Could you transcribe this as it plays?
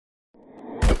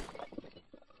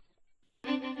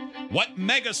What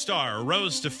megastar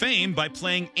rose to fame by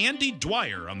playing Andy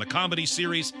Dwyer on the comedy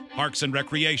series Parks and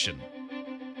Recreation?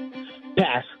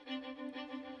 Pass.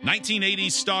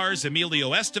 1980s stars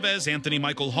Emilio Estevez, Anthony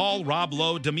Michael Hall, Rob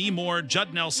Lowe, Demi Moore,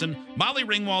 Judd Nelson, Molly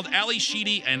Ringwald, Ali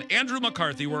Sheedy, and Andrew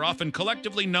McCarthy were often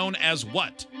collectively known as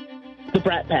what? The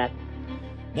Brat Pack.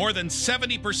 More than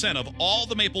 70% of all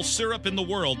the maple syrup in the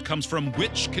world comes from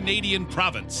which Canadian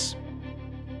province?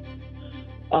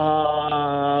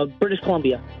 British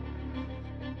Columbia.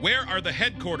 Where are the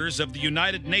headquarters of the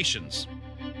United Nations?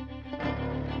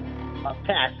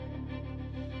 Pass.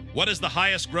 What is the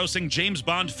highest-grossing James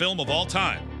Bond film of all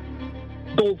time?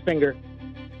 Goldfinger.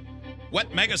 What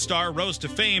megastar rose to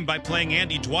fame by playing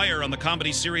Andy Dwyer on the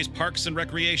comedy series Parks and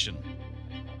Recreation?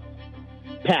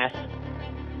 Pass.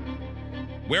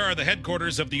 Where are the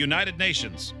headquarters of the United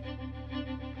Nations?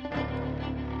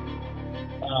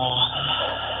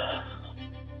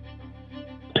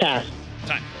 Pass.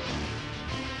 Time.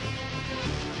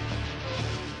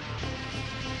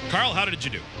 Carl, how did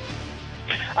you do?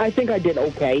 I think I did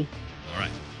okay. All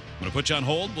right. I'm going to put you on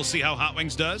hold. We'll see how Hot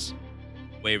Wings does.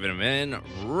 Waving them in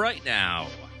right now.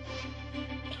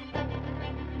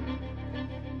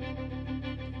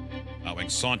 Hot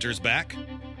Wings saunters back.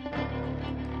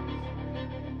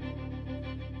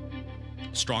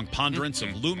 Strong ponderance of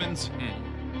lumens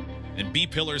and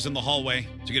B-pillars in the hallway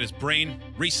to get his brain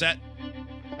reset.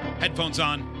 Headphones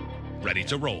on, ready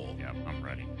to roll. Yep, I'm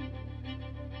ready.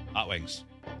 Hot Wings,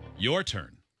 your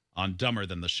turn on Dumber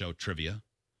Than the Show trivia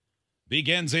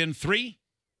begins in 3,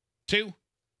 2,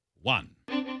 1.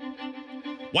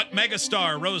 What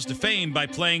megastar rose to fame by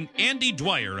playing Andy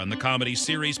Dwyer on the comedy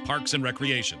series Parks and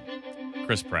Recreation?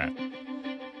 Chris Pratt.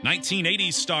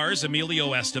 1980s stars Emilio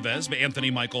Estevez,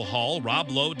 Anthony Michael Hall, Rob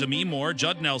Lowe, Demi Moore,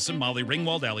 Judd Nelson, Molly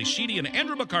Ringwald, Ali Sheedy, and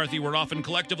Andrew McCarthy were often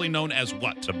collectively known as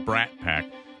what? The Brat Pack.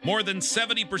 More than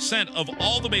 70% of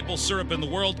all the maple syrup in the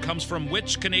world comes from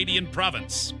which Canadian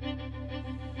province?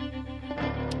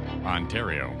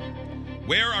 Ontario.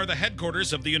 Where are the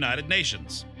headquarters of the United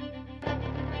Nations?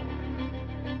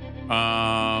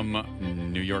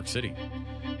 New York City.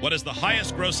 What is the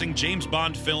highest-grossing James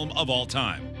Bond film of all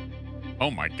time? Oh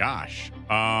my gosh.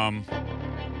 I'm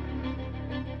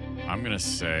gonna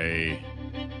say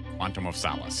Quantum of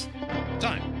Solace.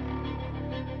 Time.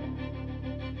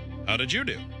 How did you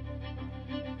do?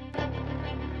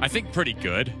 I think pretty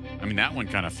good. I mean, that one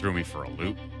kind of threw me for a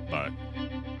loop, but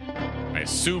I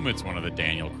assume it's one of the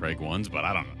Daniel Craig ones, but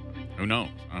I don't know. Who knows?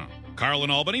 I don't know. Carl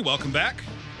in Albany, welcome back.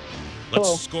 Let's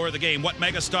Hello. score the game. What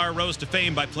megastar rose to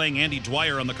fame by playing Andy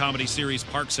Dwyer on the comedy series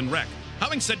Parks and Rec?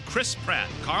 Having said Chris Pratt,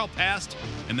 Carl passed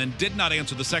and then did not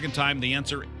answer the second time. The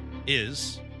answer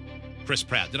is Chris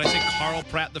Pratt. Did I say Carl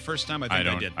Pratt the first time? I think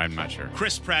I did. I'm not sure.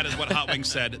 Chris Pratt is what Hot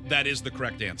Wings said. That is the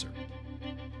correct answer.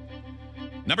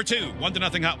 Number 2,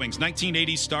 1-0 Hot Wings.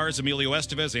 1980s stars Emilio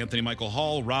Estevez, Anthony Michael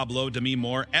Hall, Rob Lowe, Demi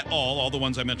Moore, et al., all the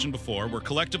ones I mentioned before, were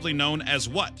collectively known as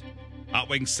what? Hot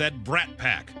Wings said Brat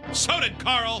Pack. So did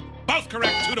Carl. Both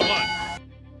correct, 2-1.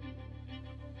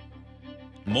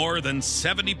 More than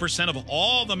 70% of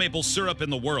all the maple syrup in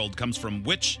the world comes from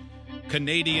which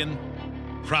Canadian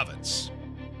province?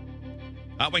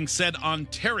 Hot Wings said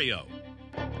Ontario.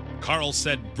 Carl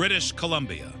said British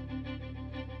Columbia.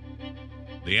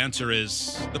 The answer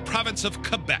is the province of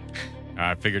Quebec.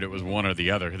 I figured it was one or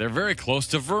the other. They're very close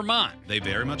to Vermont. They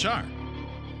very much are.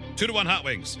 2-1 Hot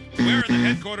Wings. Where are the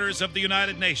headquarters of the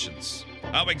United Nations?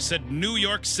 Hot Wings said New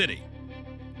York City.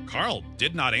 Carl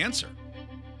did not answer.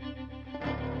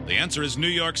 The answer is New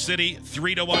York City.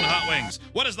 3-1 Hot Wings.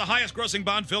 What is the highest grossing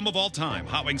Bond film of all time?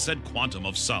 Hot Wings said Quantum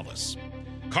of Solace.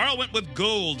 Carl went with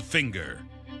Goldfinger.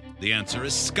 The answer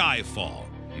is Skyfall.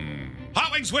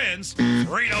 Hot Wings wins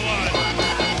 3-1.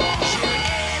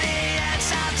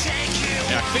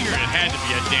 Yeah, I figured it had to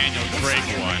be a Daniel Craig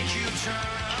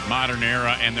one. Modern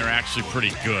era, and they're actually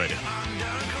pretty good.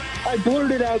 I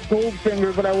blurted out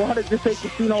Goldfinger, but I wanted to say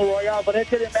Casino Royale, but it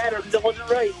didn't matter. It wasn't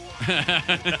right.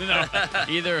 No,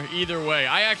 either way.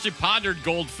 I actually pondered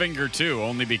Goldfinger, too,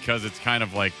 only because it's kind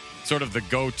of like sort of the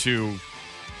go-to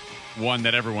one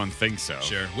that everyone thinks of.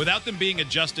 Sure. Without them being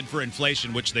adjusted for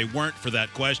inflation, which they weren't for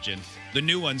that question, the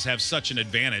new ones have such an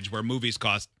advantage where movies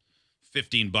cost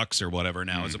 $15 or whatever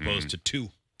now as opposed to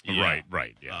 $2. Yeah.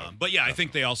 Right. Yeah. But yeah, I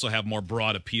think they also have more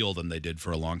broad appeal than they did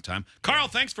for a long time. Carl,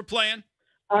 thanks for playing.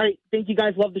 All right. Thank you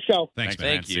guys. Love the show. Thanks,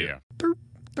 man. Thank you.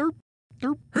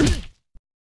 See ya.